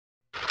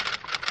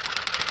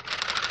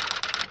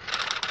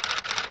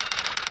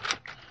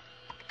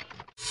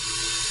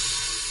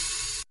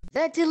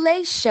The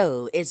Delay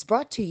Show is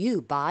brought to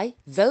you by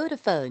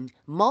Vodafone,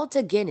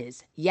 Malta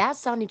Guinness, Yas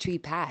Sanitary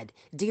Pad,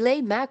 Delay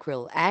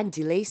Mackerel, and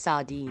Delay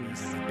Sardines.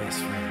 Best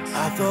friends.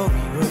 I thought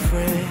we were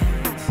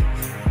friends.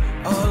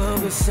 All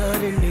of a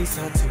sudden they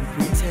start to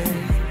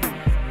pretend.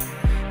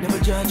 Never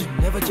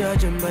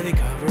judge them, but they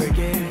cover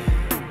again.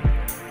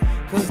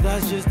 Cause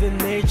that's just the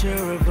nature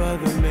of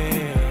other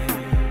men.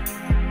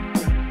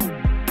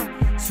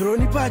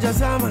 Suroni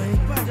Pajasama,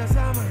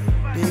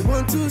 they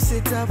want to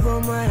sit up for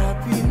my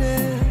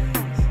happiness.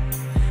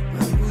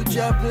 But who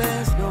job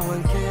bless, no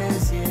one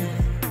cares, yeah.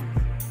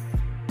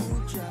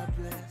 Who job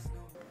bless,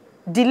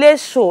 no. Delay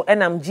show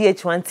and I'm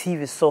GH1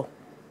 TV so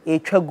a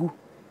chagu.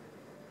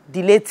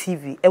 Delay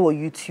TV ewo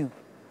YouTube.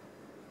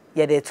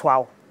 Ye de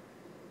twawo.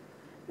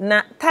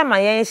 Na time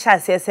ayen sha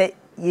se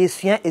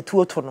yesua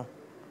etuo to no.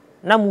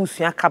 Na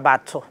musua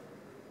kabato.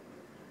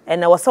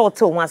 And I was so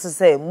to one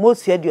say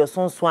most ye dio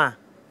sonso a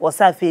was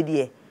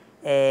afedie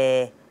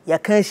ya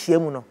kan hia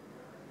mu no.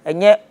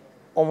 Enye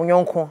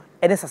omunyonko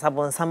ene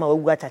sasabon sama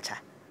wagu achacha.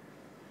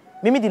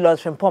 Mimi di Lord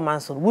Frimpom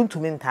Manson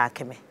wuntumi nta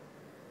akeme.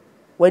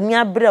 Wani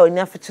abra wani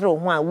afekere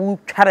ho a wu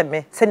tware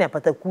me se ne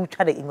pataku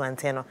tware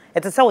inwanten no.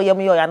 Ete se wo yam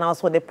yo ya na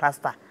so de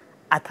plaster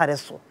atare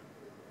so.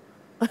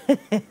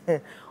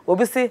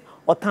 Obi se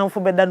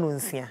otamfo beda no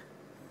nsia.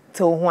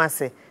 Te ho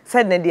ase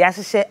se ne de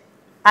ahyehye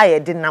aye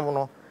de nam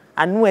no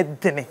anu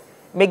edene.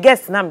 Me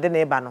guess nam de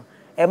ne ba no.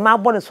 E ma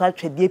bo ne so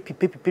atwede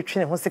pipe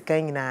twene ho se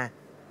kan nyina.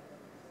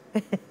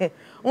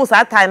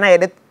 Unsa atai na ye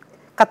de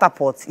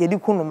catapult ye di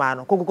kunu ma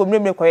no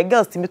kokomremre kwa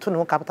girls timi to ne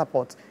ho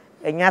catapult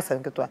enya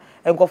asem keto a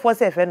enkofo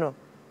se fe no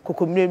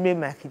kokomremre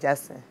ma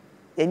kijase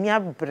enya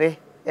bre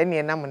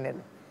ene na mone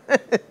no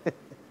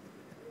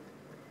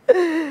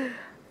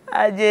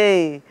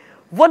aje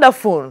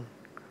Vodafone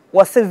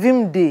was a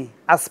vim day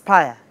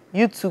aspire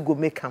you two go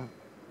make am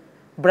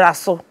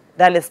braso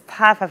that is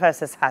star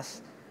 556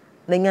 hash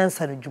na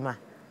nyansa no djuma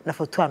na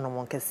foto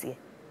anomon kese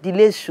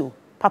delay show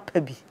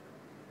papa bi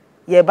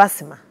ye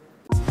basima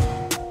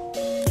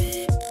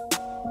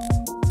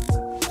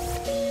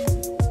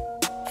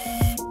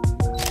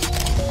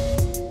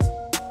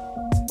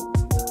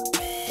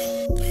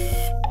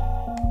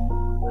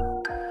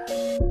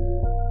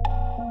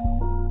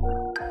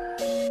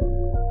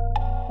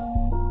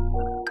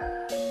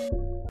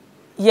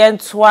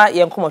Yentwa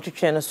yenkomo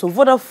twetwe no so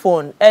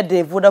Vodafone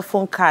de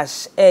Vodafone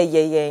cash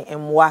ye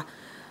emwa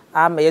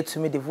ama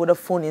yetumi de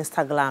Vodafone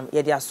Instagram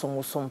ye de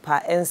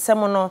asomsompa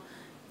ensem no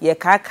ye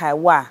kaikai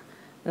wa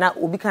na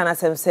obi kan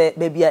asem se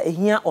bebia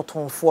ehia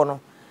otonfo no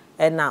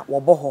na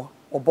woboho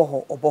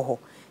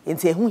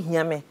enti ehu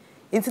hia me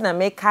enti na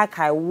me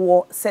kaikai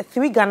wo se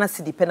 3 Ghana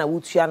cedi pe na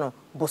wotua no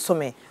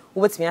bosome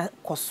wobetimi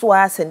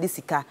kosoa sende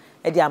sika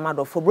de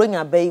amado for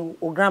bronya bay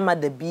o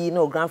grandmother bi na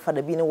o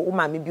grandfather bi na o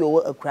maame bi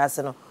o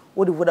akurase no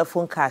wo de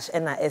Vodafone cash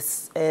na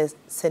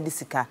send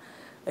sika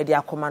e de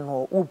akoma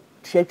no wo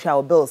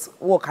twatwa bills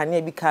wo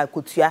kanea bi ka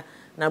kotua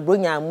na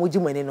bronya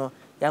mugimani no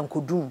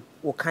yankodum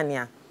wo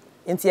kanea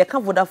enti ye ka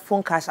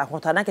Vodafone cash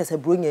ahoto na kese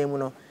bronya mu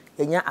no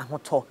yenya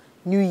ahoto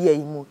new year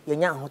mu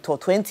yenya ahoto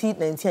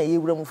 2019 a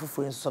yewura mu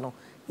fufuru nso no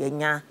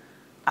yenya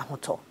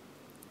ahoto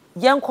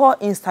yenko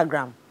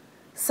Instagram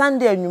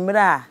Sunday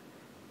anwumra a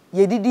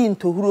yedidi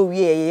ntohuro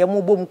wie ye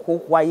mobom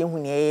kokwa ye hu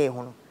ne ye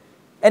hu no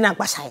e na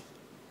gbashai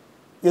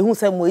yehu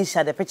se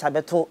Moisha de picture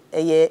beto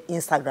eye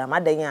Instagram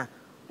adanya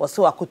wo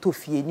se wakoto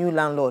fie new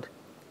landlord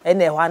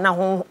ene ho na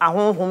ho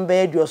ahonhom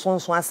be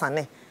aduosonso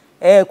asane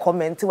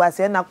comment wa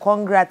se na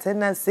congrats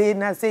na say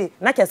na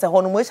kese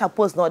ho no Moisha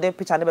post na de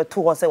picture de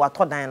beto ho se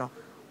wato dan no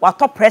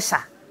wato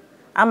pressure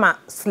ama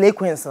slay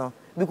queens no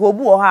because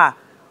obu ho ha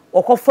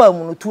okofa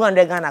mu no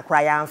 200 Ghana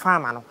kra ya amfa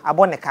ama no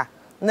aboneka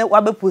na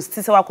wabe post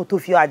se wakoto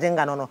fie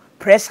ajenga no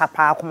pressure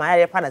pa akoma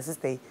ya pa na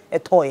sister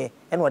etoye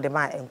ene wo de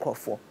ma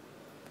enkrofo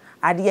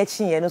ade ya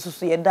chinye no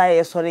so ye da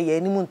ye sore ye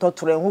nim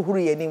ntotore huhuru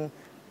ye nim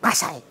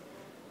pashai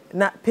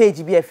na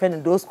page bi e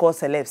friend those call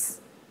celebs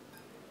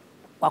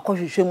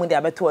wakohwehwe mu de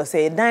abeto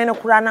say dan no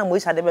kura na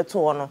Moisha de beto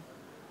ho no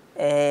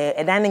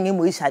dan nge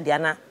Moisha de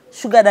ana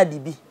sugar daddy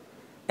bi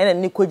ene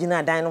ni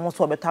kogina dan no ho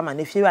so beto ama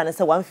na fie wa na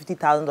say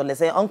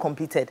 $150,000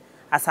 uncompleted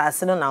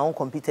asase no na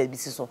uncompleted bi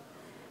si so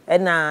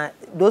na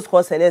those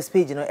call celebs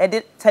page no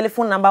edit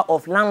telephone number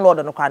of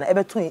landlord no kwa na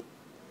ebeto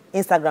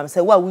Instagram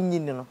say wa wunyi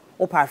no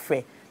wo pa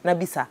frɛ na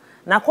bisa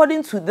na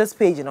according to this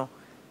page you know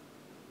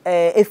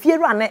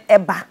efieru ane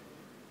eba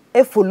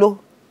follow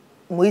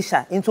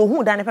Moisha into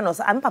hu dan pe no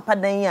say am papa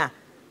dan ya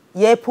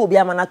ye po bi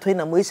ama na to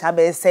na Moisha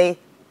be say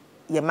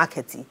ye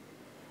marketi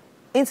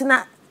into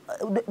na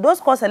those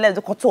course celebs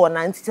the koto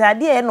na into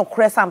ade e no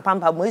cresa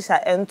pampa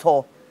Moisha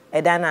ento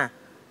edana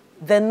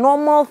the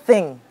normal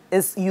thing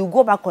is you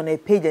go back on a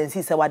page and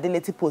see say what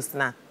delete post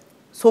na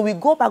so we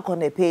go back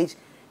on a page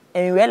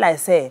and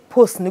realize say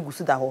post ne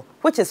gusu da ho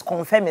which is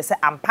confirming say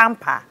am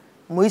pampa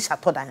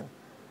Moisha to dan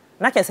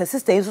na kese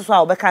sister yin so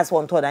a obeka se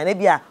won to dan na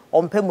bia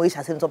ompe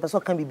Moisha se nto person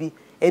kan bibi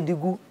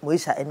edigu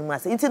Moisha animu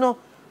ase nti no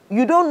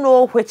you don't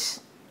know which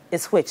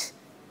is which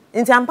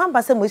nti am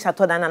pampa say Moisha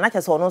to dan na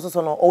kese ono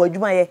so no o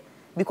wadwuma ye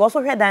because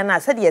so hwe dan na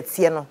se de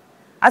tie no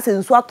As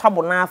in so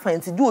trouble na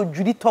find to do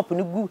Judy top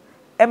no gu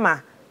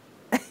Emma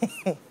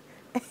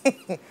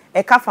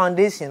Eka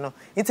foundation no.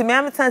 Into me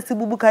am chance to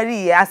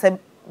bubukari as a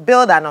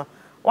builder no.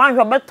 One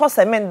your better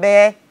cement be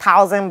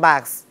 1,000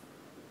 bags.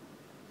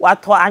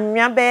 What to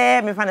anwia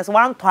be me find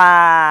one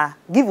to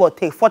give or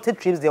take 40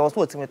 trips there was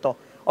what me to.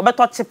 Or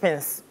better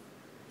chippings.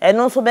 And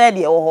also be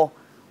there oh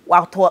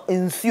what to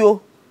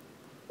nsuo.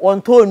 On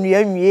to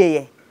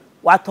nwie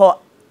what to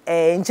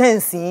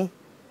nchansi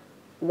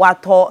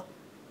what to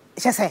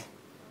say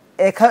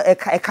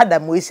eka da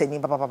mo ise ni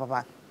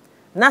papa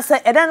na say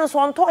e den so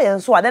on toy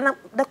and so then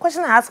the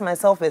question I ask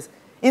myself is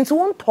into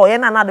one toy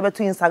na na the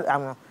to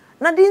Instagram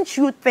now didn't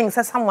you think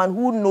say someone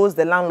who knows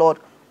the landlord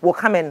will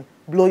come and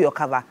blow your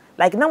cover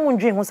like na mo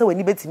ndwen ho say we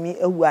ni betimi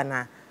ewu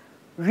ana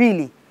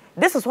really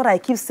this is what I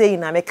keep saying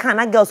na me can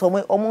na girls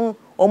omo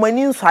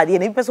ani nsuade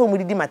na person omo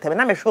didi matem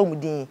na me hwe omo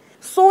din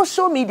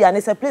social media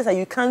is a place that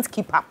you can't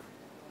keep up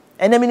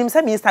and I mean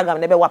say me Instagram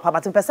na be wa papa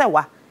tin person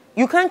wa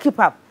you can't keep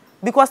up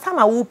because time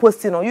I will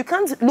post you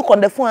can't look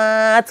on the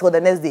phone till the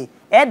next day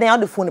then on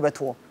the phone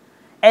beto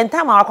and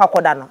time I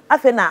akwakoda no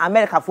afi na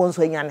America phone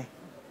so anyane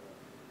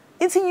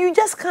until you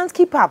just can't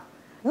keep up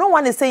no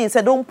one is saying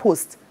say don't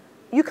post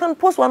you can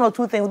post one or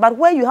two things but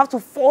where you have to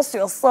force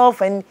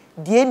yourself and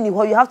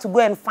where you have to go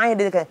and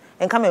find it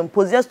and come and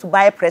post just to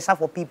buy pressure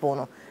for people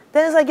no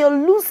then it's like you're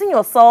losing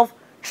yourself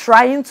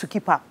trying to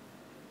keep up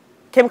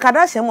Kim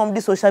Kardashian mom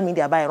this social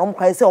media buy rom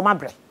kwai say o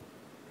mabre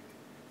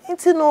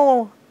until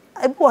no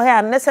I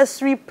have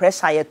unnecessary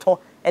pressure yet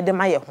at the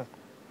Maya home.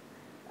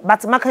 But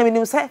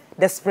Macaminim say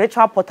the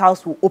spiritual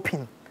portals will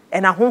open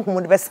and a home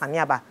would be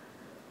Sanyaba.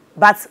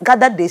 But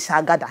gather they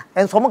shall gather,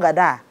 and some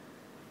gather.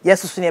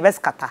 Yes, soon your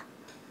best kata.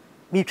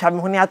 Be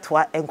Tramonia to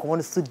and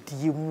come to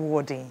deal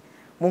more day.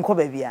 Munko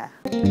baby.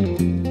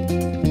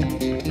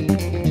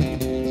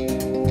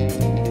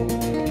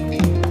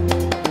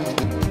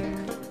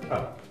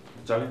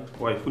 Charlie,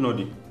 why? Who know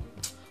the?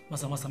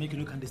 Masa make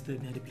you can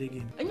disturb me at the play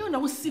game. And you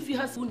know see if he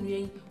has one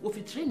way of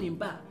a training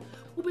bar.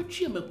 Who be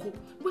tree meko,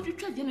 but you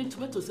try getting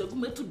tomatoes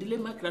and go to delay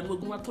my grand go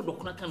to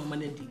Doctor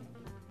Manedi.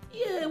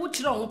 Yeah, what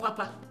you know,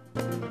 Papa?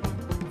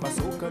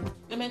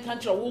 The man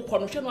can't walk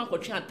on a one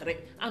chantre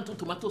and to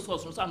tomato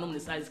sauce or some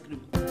ice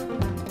cream.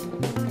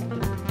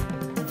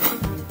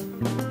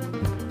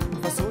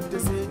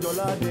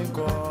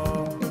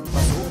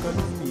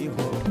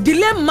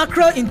 Delay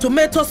mackerel in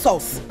tomato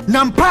sauce.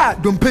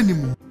 Nampa don't penny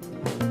mu.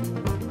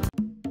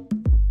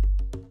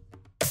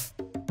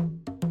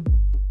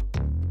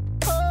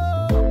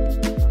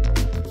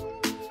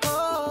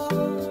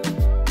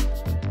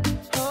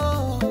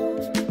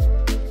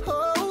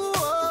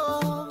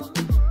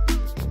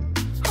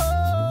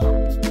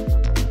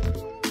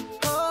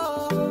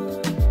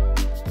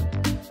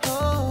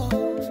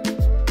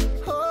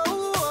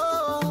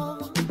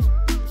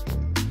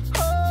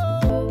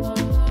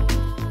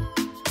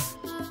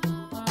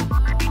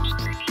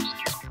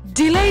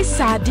 Delay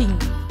sardine,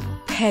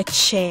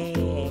 peche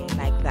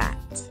like that.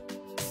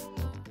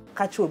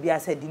 Catch will be I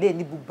said delay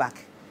ni book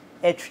back.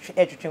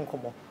 Etching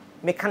como.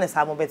 Mechanics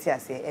have mobile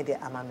say Eddie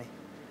Amame.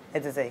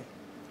 It is a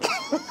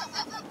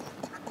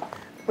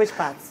which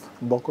parts?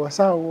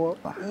 Bokosa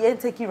You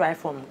take it right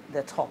from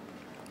the top.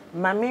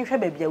 My main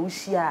baby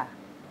Ushia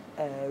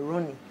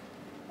Ronnie.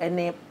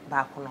 Any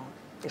back on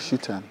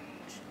Shootan.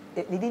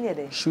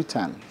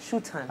 Shootan.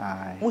 Shootan.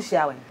 Aye.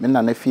 Mushiawe. Men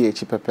na fie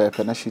chi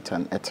pepe na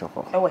shootan eto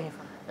ho.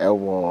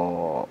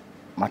 Ewo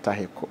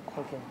Mataheko.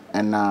 Okay.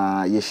 And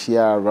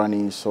yeshia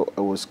running so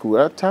it was school.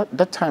 At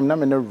that time na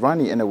me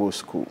running and it was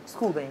school.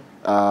 School ben.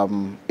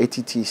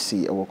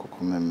 ATTC I work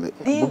remember.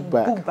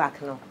 Book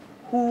back no.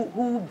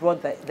 Who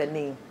brought the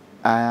name?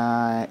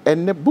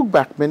 And the book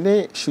back me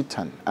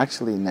shootan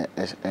actually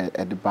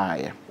at the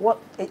buyer. What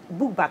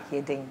book back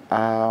here thing?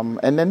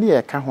 And then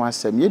yeah can ho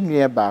asem ye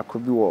nua ba ko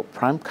bi wo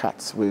prime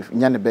cuts with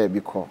nyane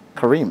baby called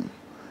Kareem.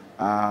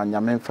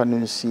 Nyamemfa no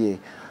nsie.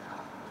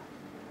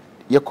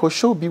 Ye ko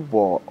show bi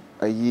wo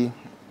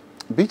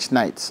beach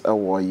nights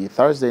or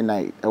Thursday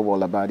night at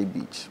Labadi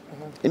Beach.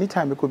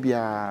 Anytime it could be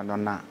a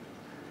nona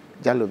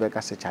Jallo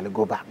Vega say Charlie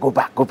go back,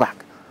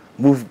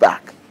 move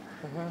back.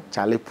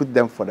 Charlie put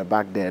them for the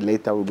back there.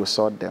 Later we go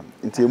sort them.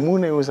 Until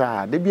moon was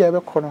they be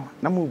a corner.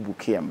 Namu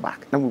bouquet and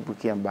back.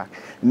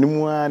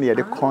 Numua near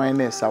the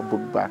coin is our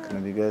book back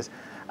because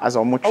as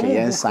a much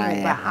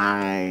sign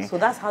high. So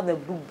that's how the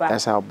book back.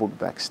 That's how book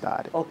back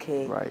started.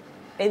 Okay. Right.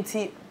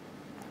 Until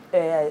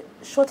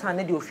short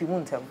hand you if you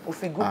want them,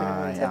 if you go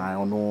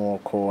I know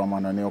ko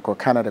amano ko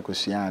Canada ko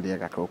sia de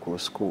ka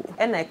school.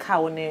 And I ka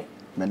one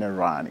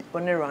Rani.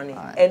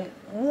 And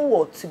we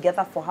were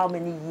together for how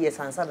many years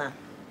and sana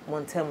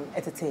Montem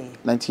etete.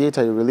 98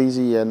 I release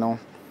year no.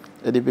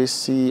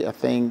 EDBC I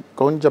think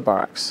Gonja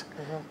Barracks.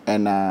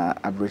 And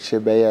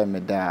Abriche Bay me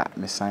da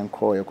me sign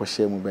call yo ko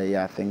share Bay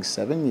I think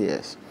 7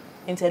 years.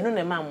 Inte no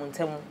na ma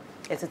Montem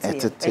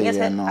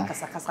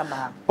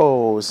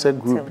oh, say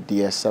group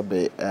dear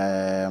sabe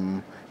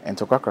and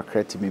to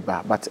kakra me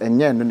ba but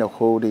enye no the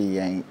whole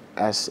day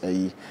as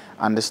a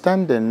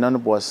understanding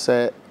none was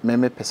say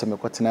me pese me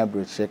kwatena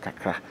bridge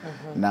kakra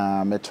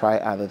na me try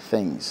other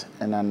things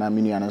and na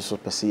me nua so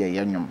pese ye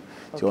yanyum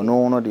ti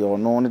ono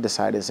no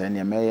decided say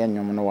ne me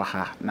yanyum no wa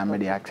ha na me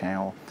de atwen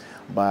ho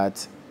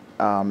but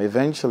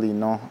eventually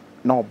no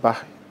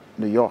back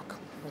New York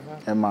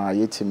Emma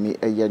yetimi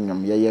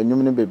yanyum ye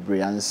yanyum no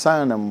bebre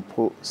ansan na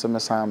mpo se me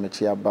san me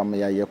chi aba me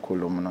ya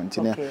kolom no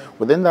ntine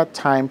within that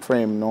time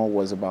frame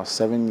was about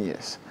 7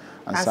 years.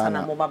 And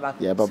Sana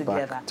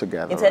back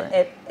together.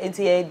 It's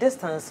a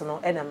distance,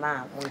 and a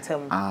man.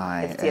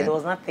 There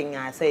was nothing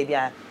I said,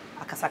 yeah,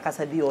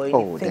 akasakasa bi or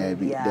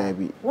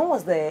anything. When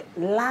was the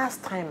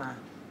last time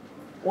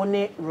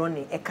only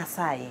Ronnie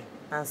Ekasai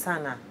and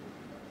Sana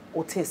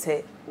Ote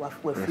say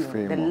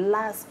the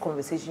last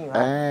conversation you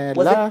had?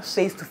 Was it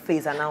face to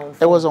face and now on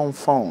phone? It was on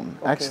phone.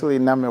 Actually,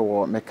 na me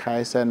wo me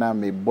kai say na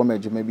me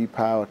bomeju maybe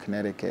Power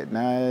Connecticut.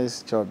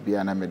 Nice job bi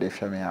na me de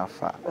hwe me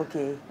afa.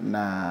 Okay.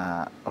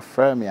 Na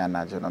offer me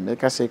anajo no me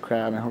ka say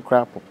cry me ho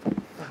cry popo.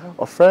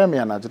 Offer me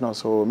anajo no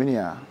so me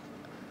nia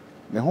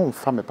me ho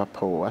mfa me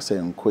papa o ase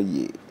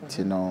nkoye.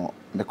 Ti no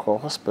me call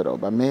hospital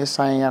but me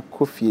san ya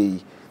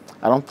kofie.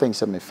 I don't think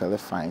so me feel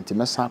fine. Ti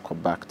me san go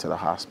back to the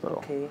hospital.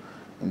 Okay.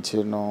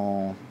 Until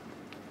no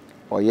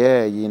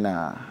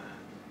yina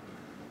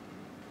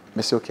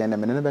me say okay na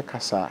me ne be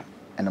kasa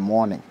in the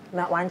morning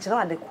na wan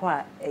kire ade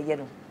kwa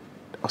no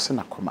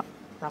osena koma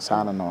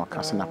sana no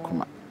kasa na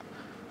koma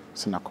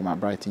sena koma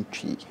bright in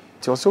tree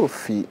ti also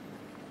fi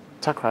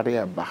takrade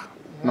eba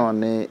no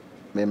ne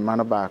me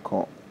mano ba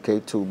ko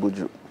K2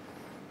 buju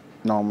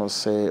normal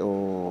say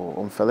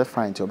on fell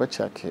fine to be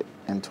check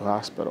into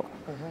hospital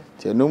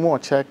ti no more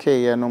check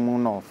here no more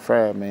no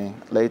frame me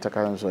later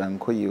kan so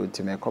enko you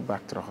to me go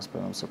back to the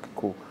hospital so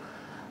cool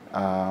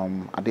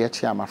I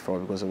did my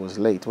fraud because it was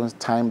late. It was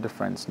time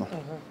difference, no.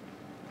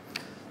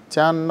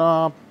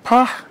 Tiana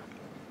pa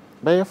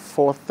by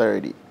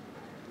 4:30.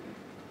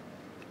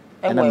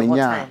 And I mean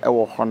yeah, I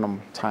was honum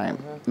time.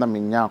 Na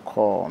minya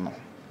call no.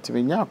 To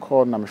minya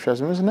call na me share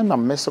so na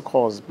miss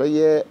calls, but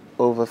yeah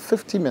over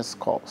 50 missed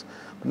calls.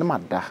 But na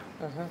da.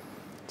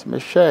 To me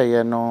share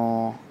you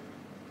know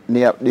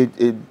near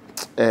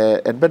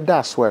it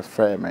better swear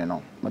frame you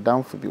know.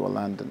 Madam for be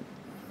London.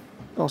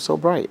 No so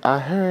bright. I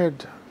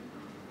heard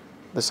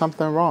there's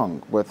something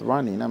wrong with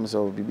Ronnie. I'm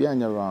so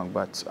you're wrong,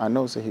 but I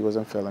know so he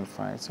wasn't feeling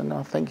fine. So no,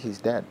 I think he's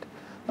dead.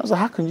 I was like,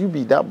 how can you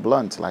be that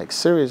blunt? Like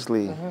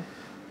seriously,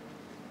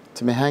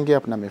 to me hang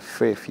up and I'm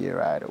afraid fear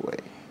right away.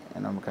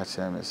 And I'm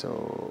catching me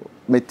so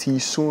me tea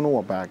soon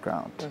or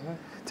background.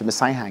 To me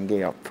sign hang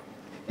up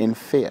in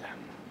fear.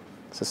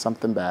 So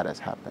something bad has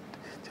happened.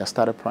 So I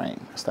started praying.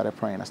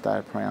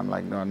 I'm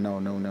like,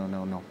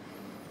 no.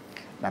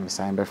 Let me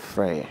sign be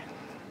free.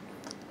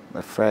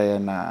 Be free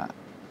and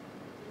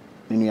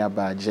Minya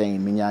ba Jane,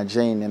 Minya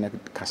Jane in a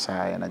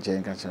Kasai and a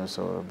Jane can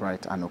so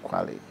bright and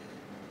quality.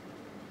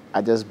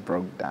 I just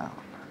broke down.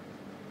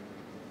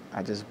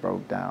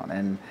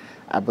 And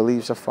I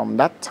believe so from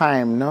that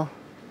time, no,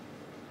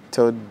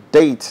 till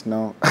date,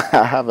 no,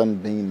 I haven't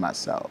been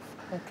myself.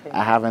 Okay.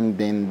 I haven't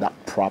been that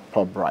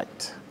proper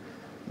bright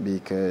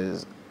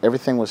because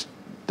everything was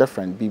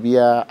different.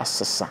 Bibia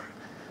assessa.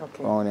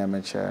 Okay. Only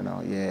amateur,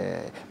 no,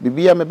 yeah.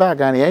 Bibia me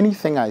bag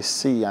anything I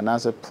see and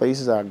as the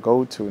places I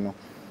go to, no.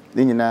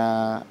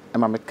 Dinina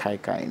ema me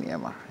kai ni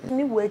ema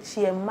ni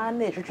wachi e ma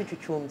na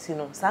etwetwetwom ti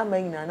no sa ma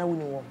nyina na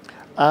woni wo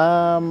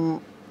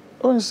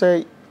on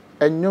say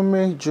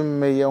enwome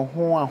dwumme ye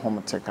ho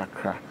ahomte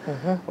kakra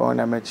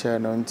ona me che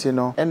no nti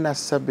no ena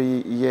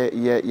sabe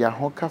ye ya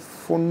hoka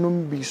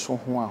fonum bi so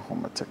ho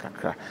ahomte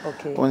kakra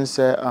on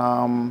say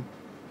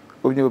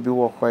onye obi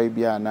wo kwai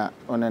bia na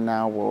ona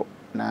na wo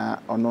na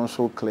ono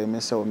so claim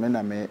say o me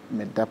na me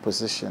that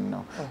position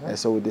no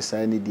so we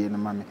decide ni die no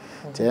mame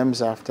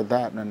terms after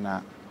that no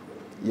na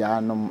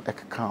ya no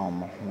ekaka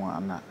mo ho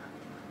ana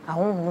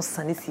ahonho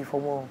sane si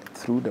fomo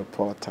through the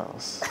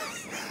portals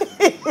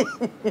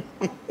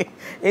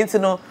into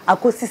no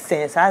akosi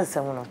sense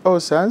asem no oh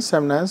sense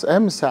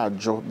am sa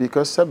jo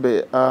because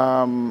sabe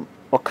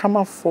o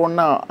kama for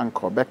now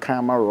anko be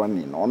kama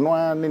running ono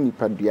an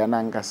nipa dua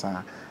na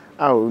ngasa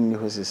a oni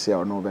hosisi a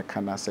ono be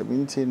kana sabe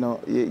nti no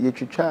ye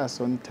twitwa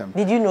so ntem.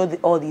 Did you know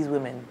all these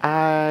women?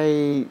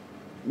 I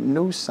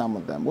know some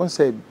of them. One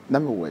say na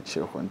me watch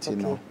ho nti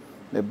no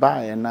me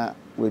buy na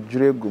we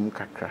dure gum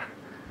kakra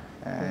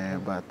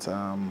but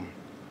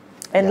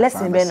and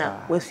lesson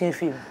bena we suen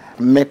film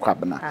me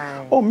kwabna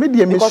oh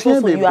media me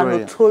suen be you are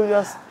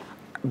notorious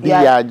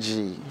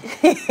BRG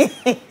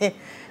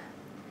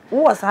who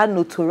was her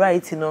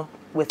notoriety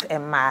with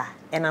Emma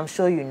and I'm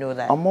sure you know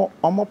that omo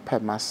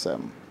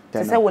pemasem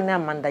she said when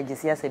Amanda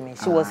Jesse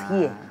she was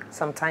here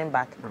some time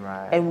back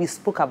and we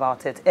spoke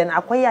about it and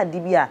akwaya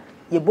dibia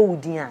yebo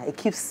udin a it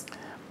keeps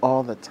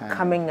all the time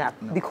coming up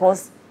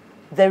because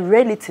the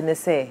reality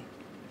say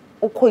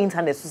oko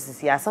internet so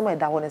sisi somewhere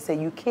that one say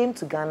you came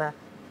to Ghana,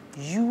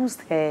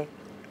 used her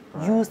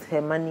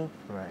money,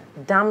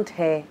 dumped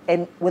her,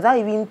 and without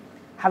even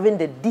having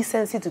the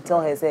decency to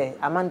tell her say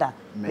Amanda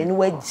me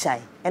no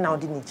jai and I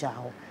didn't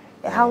jao.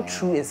 How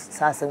true is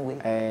Sassam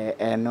way?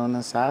 And on a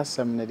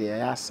Sassam,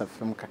 the Asa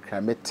from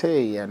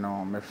Kakramete, and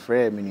on my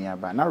friend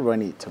Miniaba, not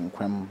running to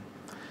Quem,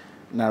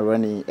 not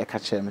running a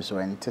catcher, Miss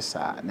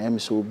Wentessa,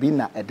 names will be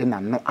not a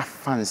dinner, no a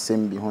fancy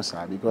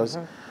behind because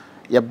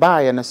you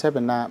buy and a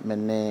 7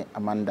 mene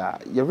Amanda.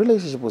 Your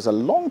relationship was a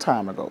long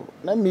time ago.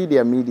 Not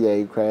media,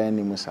 you cry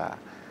any Musa.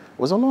 It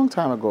was a long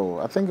time ago.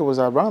 I think it was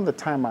around the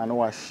time I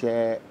know I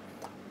share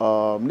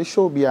the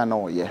show be I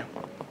know, yeah.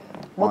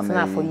 What's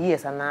now for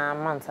years and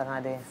months and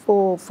a day?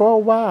 For a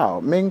while.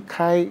 Men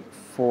kai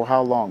for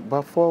how long?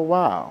 But for a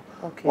while.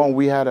 Okay. When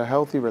we had a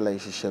healthy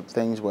relationship,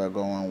 things were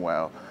going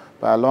well.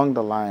 But along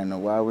the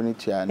line, well, we need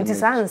to. It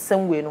is in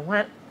some way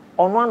when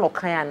on one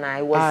kind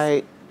I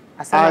was.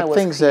 I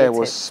think that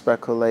was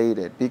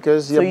speculated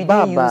because so you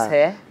didn't use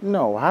her?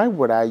 No, why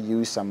would I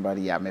use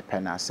somebody at my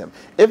penasem?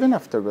 Even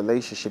after a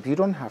relationship, you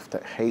don't have to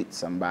hate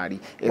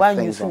somebody if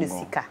things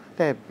don't go.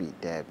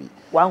 Debbie.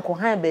 One can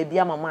have baby,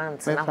 I'm a man.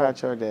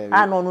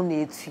 I know no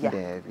need to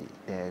Debbie.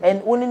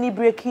 And only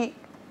break it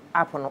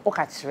up on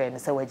Okachi and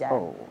say,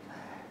 oh,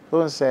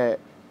 don't say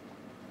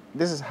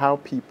this is how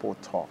people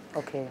talk.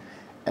 Okay.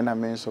 And I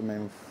mean, so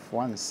many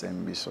once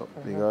and so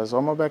because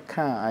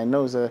I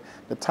know that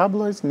the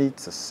tabloids need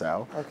to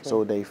sell,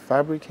 so they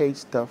fabricate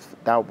stuff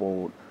that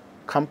will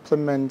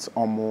complement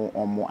or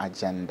more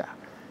agenda.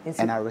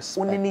 And I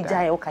respect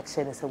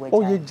that.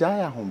 Oh, you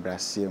jaya home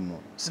Brasiemo.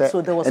 So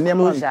there was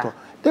closure.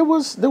 There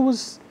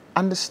was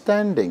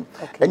understanding.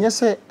 And you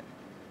say,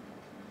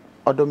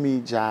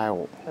 Odomi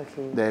jayo.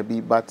 There be,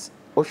 but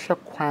Osha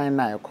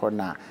Quina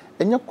corner.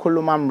 And your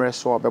column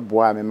reso be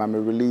boy me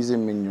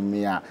releasing me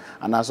numia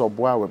and as a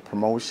boy with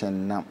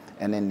promotion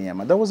and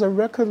then there was a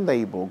record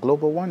label,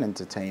 Global One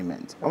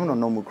Entertainment. I don't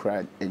know who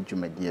cried in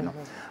Jumediano.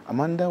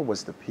 Amanda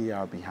was the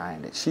PR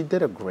behind it. She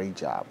did a great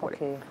job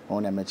with it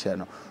on my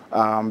channel.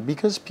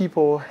 Because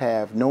people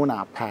have known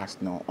our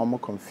past, no,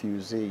 almost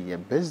confused your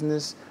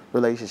business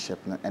relationship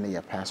and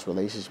your past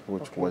relationship,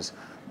 which was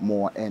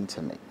more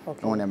intimate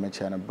on my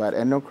channel. But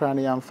and no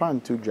cranny, I'm fun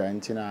too,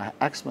 giant. You know, I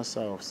asked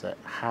myself, say,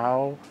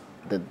 how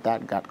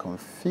that got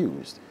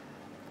confused.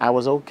 I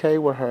was okay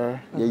with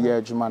her.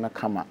 Yeah, Jumana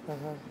Kama.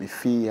 Me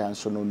fee and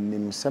so no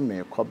nim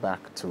semi go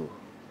back to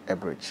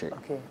Ebreche.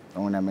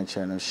 On my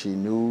channel, she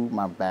knew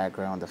my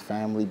background, the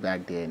family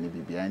back there in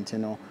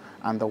Ibibiantino,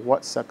 under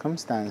what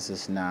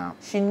circumstances now.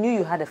 She knew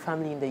you had a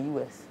family in the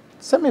US.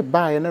 Semi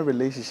by in a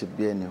relationship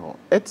be anyhow.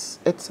 It's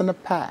in the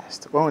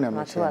past. On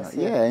my channel.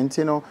 Yeah, and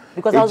you know.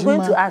 Because I was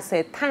going to ask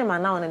her time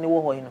and now and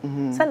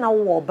you say now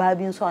war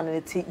baby so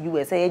and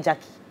US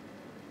Jackie.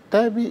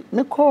 Debbie,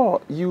 me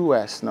call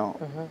US now.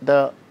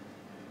 The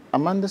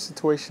Amanda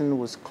situation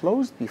was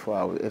closed before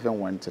I even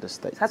went to the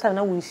States.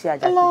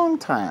 A long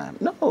time.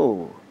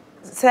 No.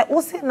 So,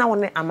 what's it now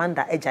on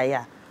Amanda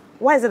Ejaya?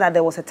 Why is it that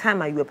there was a time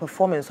when you were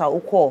performing so I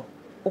call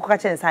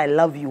and say I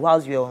love you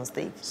whilst you were on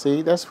stage?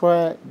 See, that's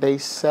where they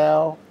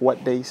sell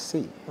what they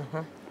see.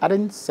 I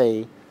didn't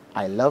say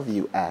I love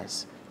you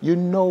as. You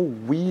know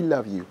we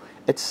love you.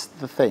 It's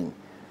the thing.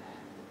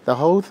 The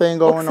whole thing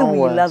going on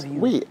was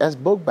we as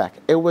Buk Bak.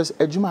 It was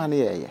a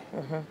Jumani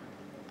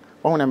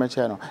on my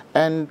channel,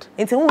 and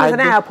they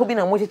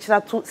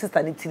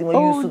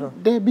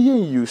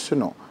being used to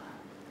know.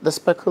 The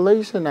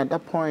speculation at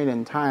that point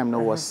in time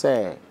was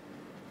say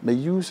the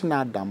use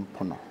not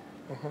dampono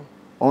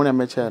on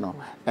my channel,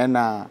 and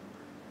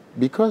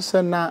because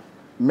na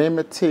me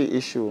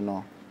issue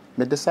no,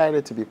 me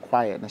decided to be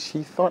quiet, and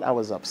she thought I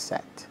was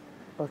upset.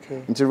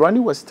 Okay. And Ronnie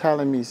was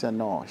telling me, he said,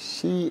 no,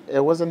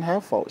 it wasn't her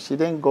fault. She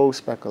didn't go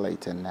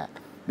speculating that.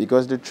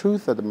 Because the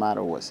truth of the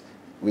matter was,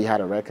 we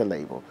had a record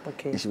label.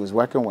 And she was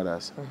working with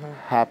us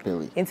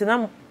happily. Into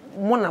now,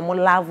 one more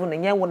love,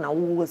 and yeah,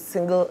 one was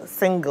single,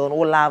 no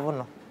love,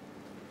 no.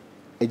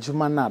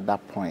 Ejumana at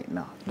that point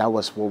now. That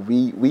was what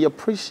we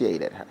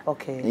appreciated her.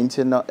 Okay.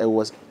 Into now, it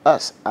was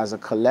us as a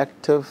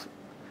collective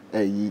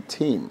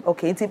team.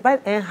 Okay.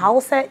 And how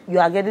say you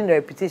are getting the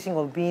reputation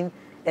of being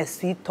a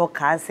sweet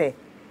talker, say.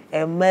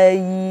 I would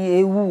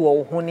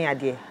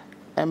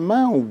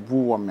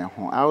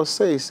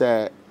say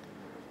that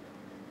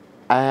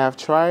I have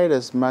tried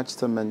as much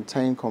to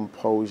maintain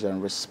composure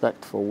and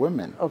respect for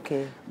women.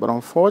 Okay. But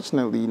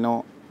unfortunately, you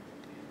know,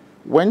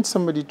 when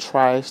somebody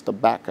tries to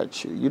back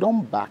at you, you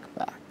don't back.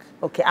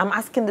 Okay, I'm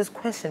asking this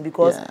question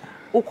because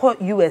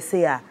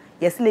USA,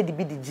 yes, lady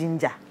be the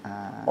ginger.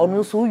 Or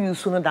no, so you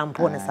sooner than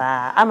bonus.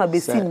 I'm a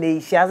bit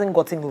seen, she hasn't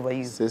gotten over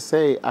you. They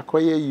say,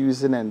 acquire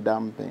using and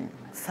dumping.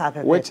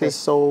 Which is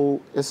so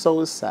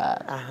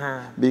sad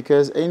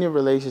because any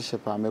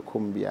relationship I'm a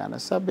kumbiana.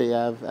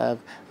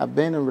 I've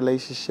been in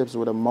relationships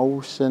with a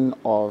motion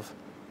of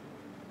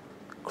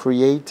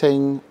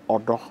creating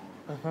order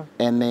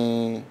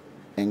and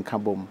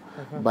kabum,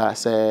 but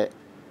say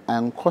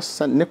and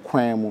constant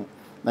nequemu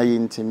na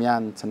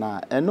yintimian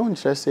na and no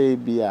interest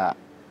be I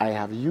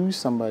have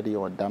used somebody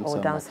or done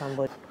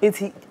somebody.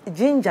 It's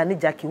Ginger and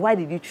Jackie. Why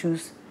did you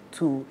choose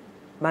to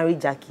marry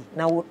Jackie?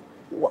 Now.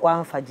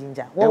 One for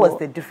Ginger. What was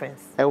the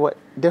difference? What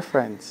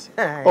difference?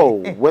 Oh,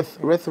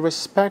 with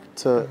respect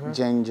to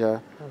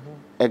Ginger,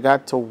 I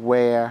got to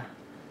where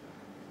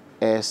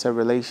it's a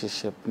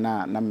relationship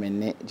na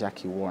me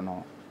Jackie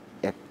Warner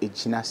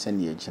ejina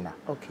seni ejina.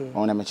 Okay.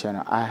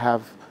 I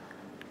have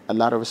a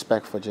lot of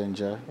respect for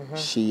Ginger.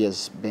 She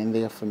has been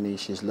there for me.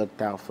 She's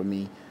looked out for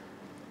me.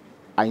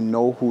 I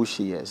know who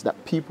she is.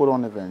 That people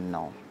don't even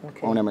know.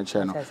 Okay.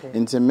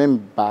 Into me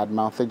bad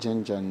mouth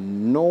Ginger.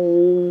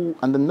 No,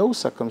 under no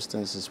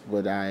circumstances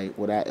would I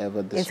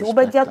ever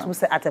disrespect them.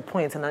 At a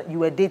point, and you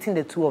were dating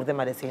the two of them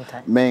at the same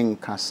time. Men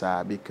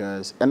kasa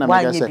because and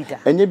why I'm say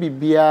enye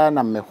bibia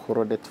na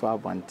mehoro de to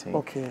abante.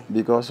 Okay.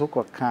 Because who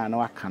can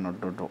or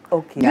cannot do.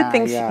 Okay. You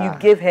think you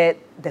gave her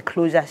the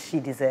closure she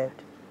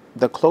deserved?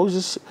 The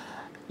closure.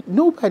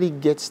 Nobody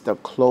gets the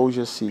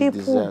closure she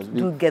deserves.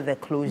 People do get the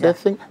closure. The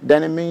thing,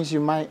 then it means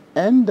you might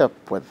end up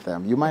with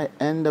them. You might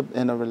end up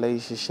in a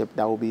relationship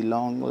that will be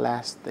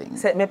long-lasting.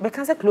 Say, me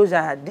can say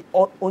closure.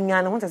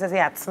 Onyana want to say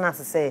atna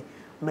say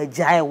me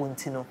jaya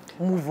want no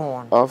move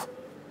on.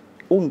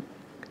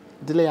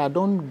 Delay, I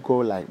don't go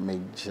like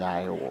me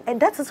jaya. And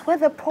that is where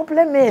the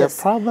problem is.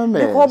 The problem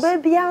is because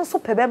baby I so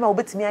pebe ma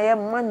obetimi aye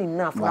money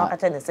enough. Now I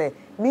tell you say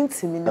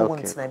mintimi no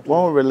want na be.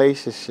 One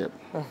relationship,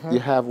 you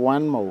have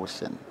one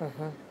motion.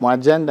 My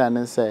agenda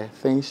and say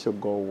things should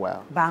go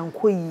well.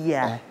 Banko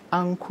ya.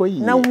 Anko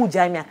ye. Na wu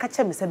jai me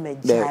akacha me say me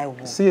jai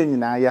wo. See you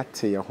na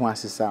yate ye ho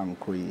asesa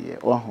anko ye.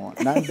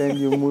 Now then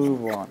you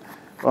move on.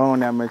 Oh,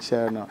 no, no,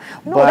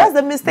 that's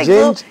the mistake.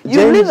 You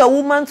leave a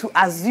woman to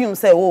assume,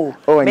 say,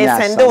 may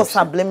send those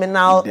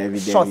subliminal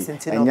shots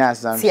into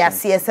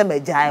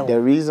the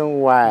reason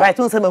why. Right,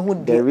 the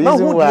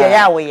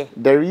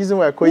reason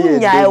why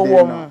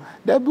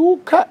the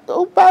book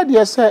bad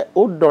yes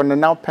done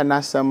now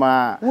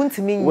penasama won't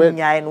mean and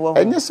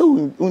yes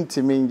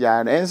mean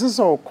and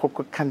so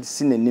can't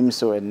see the name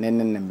so and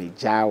then me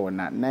jaw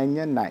na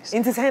nice.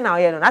 Into say now,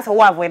 that's a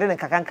wife waiting in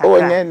Kakanka. Oh,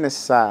 yes,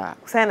 sir.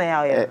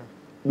 Say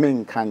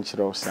men can't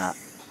rosa,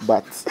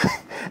 but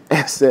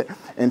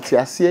and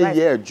I see a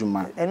year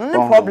Juma. And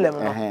no problem.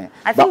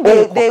 I think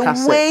they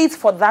wait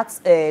for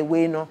that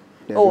way, no.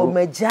 Oh,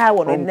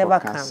 Majao it never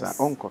comes.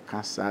 Uncle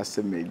Casa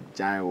say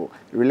Majao.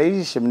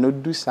 Relationship no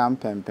do some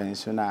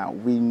pension now.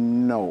 We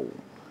know.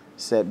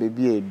 Say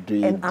baby a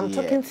dream. And I'm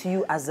talking to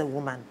you as a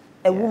woman.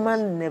 A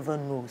woman never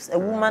knows. A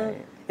woman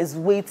is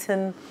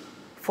waiting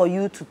for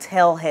you to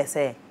tell her,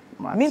 say.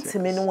 Meet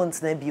me no one's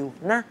nebule.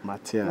 Na,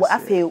 what I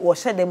feel or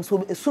shed them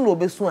so soon or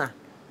be soon.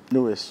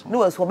 No, it's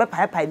what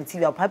papa in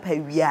TV or papa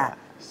we are.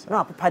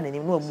 No, papa and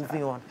no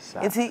moving on.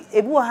 And see,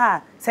 a boy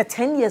ha said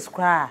 10 years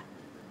cry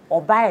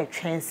or buy a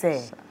train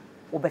say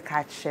or be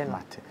catch.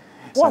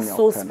 What's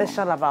so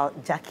special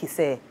about Jackie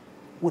say?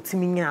 What's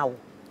me now?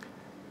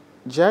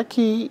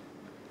 Jackie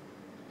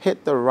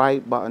hit the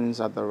right buttons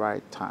at the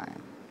right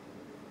time.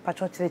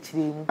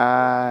 Patriotic,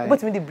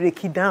 but me to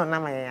break it down,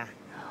 Namaya.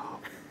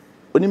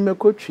 When you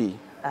make a tree,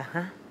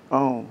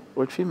 oh,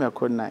 what tree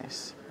make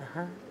nice.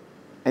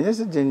 And yes,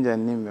 a ginger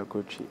name make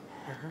a tree,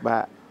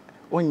 but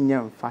when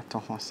you fat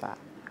on her,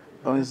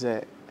 on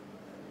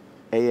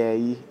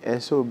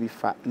the so be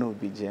fat, no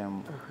be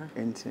jam,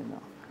 and you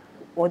know.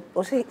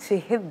 Or she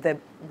hit the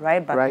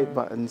right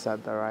buttons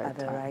at the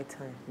right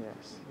time.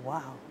 Yes.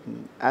 Wow.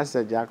 As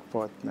a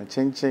jackpot, na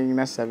ching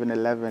na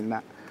 7-11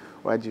 na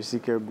what you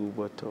seek a good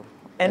bottle.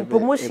 And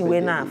promotion we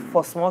now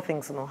for small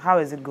things, no. How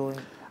is it going?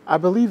 I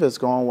believe it's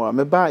going well.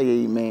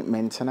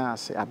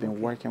 Maintenance. I've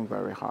been working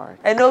very hard.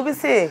 And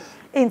obviously,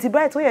 in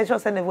Tibet, we are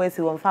just sending voice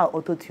to one file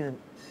auto tune.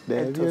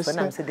 I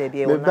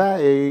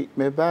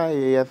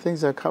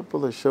think a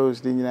couple of shows,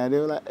 they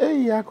were like,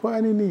 hey, I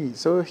quite need.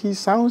 So he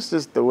sounds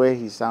just the way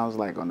he sounds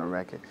like on the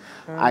record.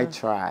 I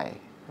try.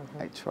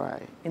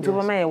 Into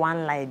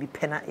one line, be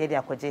penna,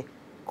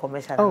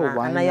 commercial.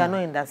 And now you're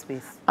not in that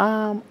space.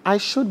 I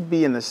should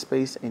be in the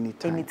space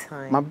anytime.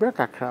 My break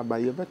a crab by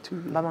you, but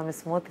my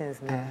small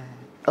things now.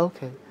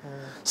 Okay.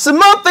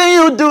 Small thing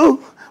you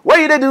do, what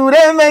you do,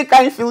 they make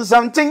I feel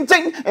something,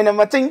 and I'm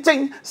a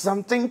ting,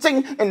 something,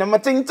 and I'm a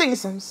ting,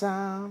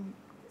 some.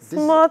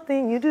 Small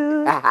thing you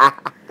do.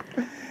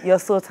 You're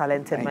so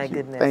talented, my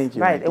goodness. Thank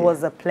you. Right, it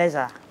was a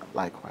pleasure.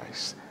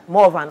 Likewise.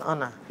 More of an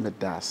honor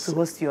to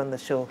host you on the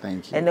show.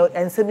 Thank you.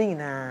 And something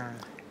na.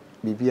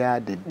 Bibia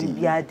the D.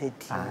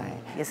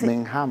 Yes.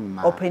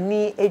 Menghama.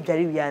 Openi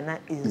ejariwiana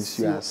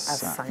insu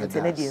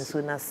asante na di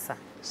insu na sa.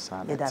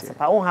 That's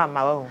pa on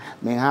hama.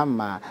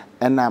 Menghama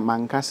ena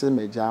mankase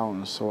meja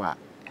on so a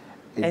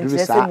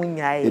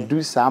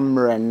edu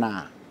samre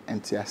na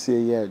enti ase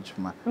ye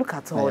adwuma. Look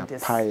at all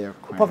this.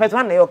 Prophet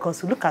one your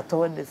consul, look at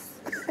all this.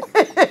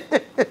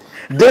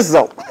 This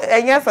up.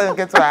 Enya so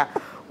nketo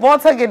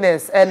Walter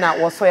Guinness ena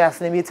wo so ya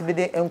sene bi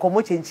de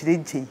enkomo chenchire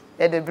nchi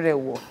e de bre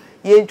wo.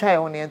 Ye ntwa ye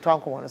ho ne ntwa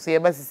nkomo no so ye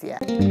basisi ya.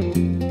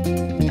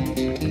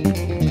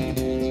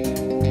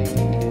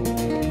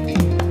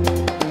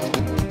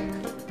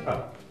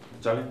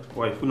 Charlie,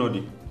 why who know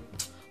the?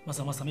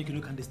 Masa make you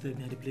no can disturb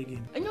me at the play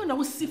game. And you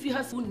know if you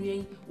has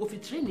one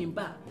of training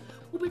bar.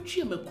 We be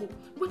try meko,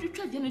 we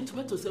try any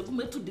tomatoes go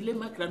me to delay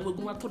macra no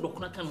go to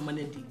dokuna kan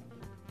manedi.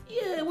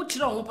 Yeah, what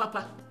try on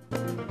papa.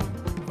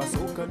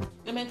 Masoka.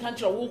 The men can't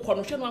try wo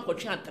kono hwe no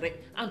akotwe atre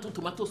anto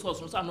tomato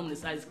sauce no so anom ne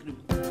ice cream.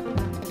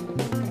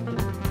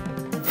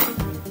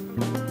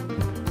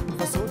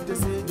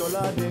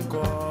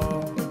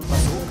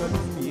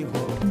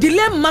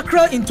 Delay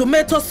mackerel in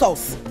tomato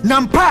sauce.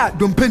 Nampa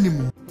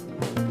dompenimu.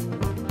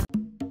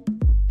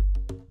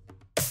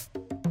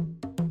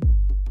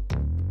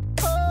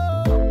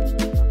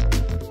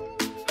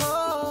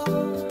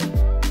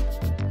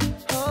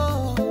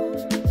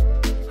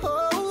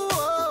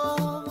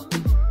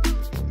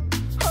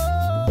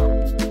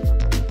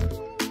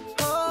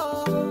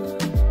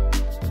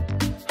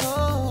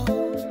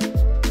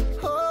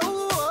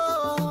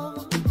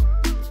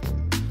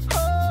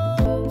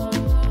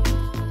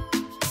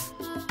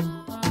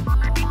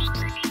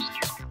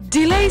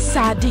 Delay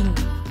sardine.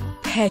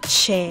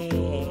 Peche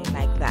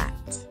like that.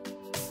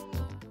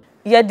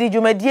 Yedi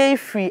jumedie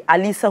free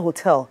Alisa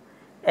Hotel.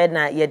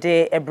 Na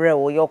yede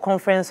ebrewo your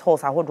conference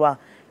halls ahodwa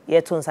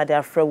yeto nsade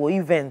afrewo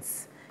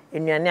events.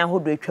 Enuane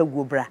ahodwa etwa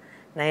guobra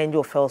na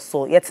yenjo fel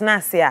so. Yetena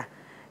ase a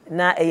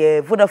na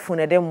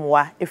Vodafone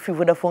edemwa free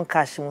Vodafone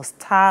cash mu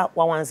star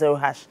 110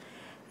 hash.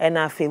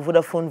 Na fe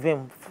Vodafone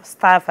Vim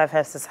star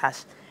 556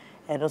 hash.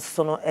 No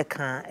so no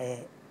eka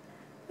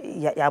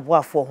ya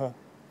boafo ho.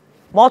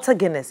 Malta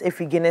Guinness,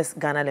 every Guinness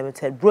Ghana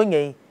Limited,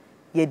 bronye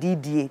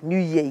yedi New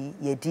Year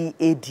yedi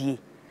ADA.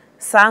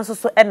 Sanso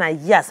so ena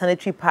ya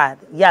sanitary pad,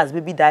 yes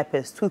baby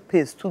diapers,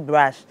 toothpaste,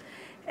 toothbrush,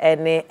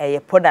 ene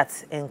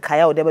products en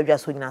kaya o deba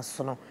so nyina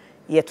so no.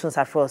 Ye tun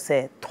safro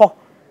say to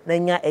na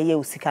nya eye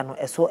usika no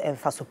eso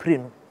emfa so pre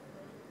no.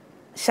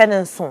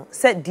 Shannon son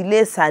set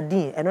delay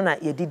sardine eno na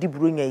yedi di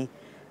bronye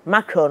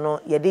mackerel no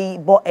yedi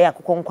bo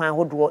akokon kwan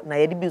hodo na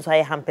yedi bi so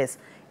aye hampers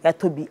ya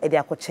tobi e de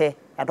akoche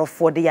ya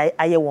dofo de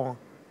aye won.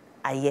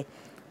 Aye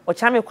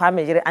ochame kwa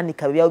mejere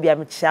anika bia obi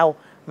am chiao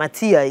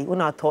matia yi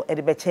una to e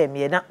de be che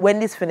me na when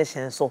this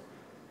finishing so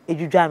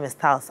edwudwa am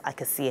styles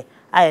akese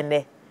aye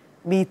ne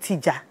me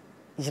tija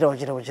jiro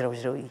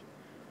yi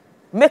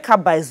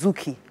makeup by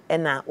Zuki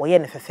na wo ye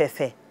ne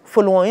fefefe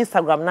follow on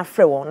Instagram na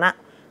frɛ won na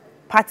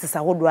parties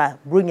ahodo a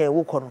bronya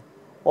ewo kɔ no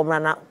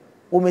omra na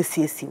wo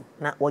mesiesi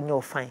na wonye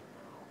o fine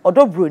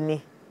odo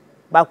broni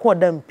ba ko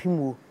oda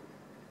mpimu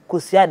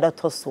kosia da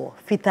toso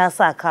fita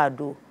sa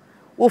kaado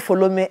wo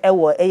follow me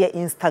ewo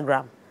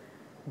Instagram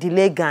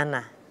Delay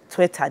Ghana,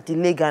 Twitter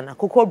Delay Ghana,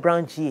 Coco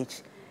Brown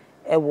GH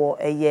ewo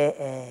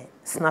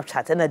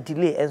Snapchat na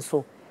Delay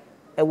enso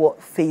ewo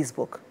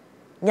Facebook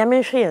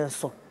nyame hwe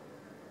enso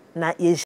na ye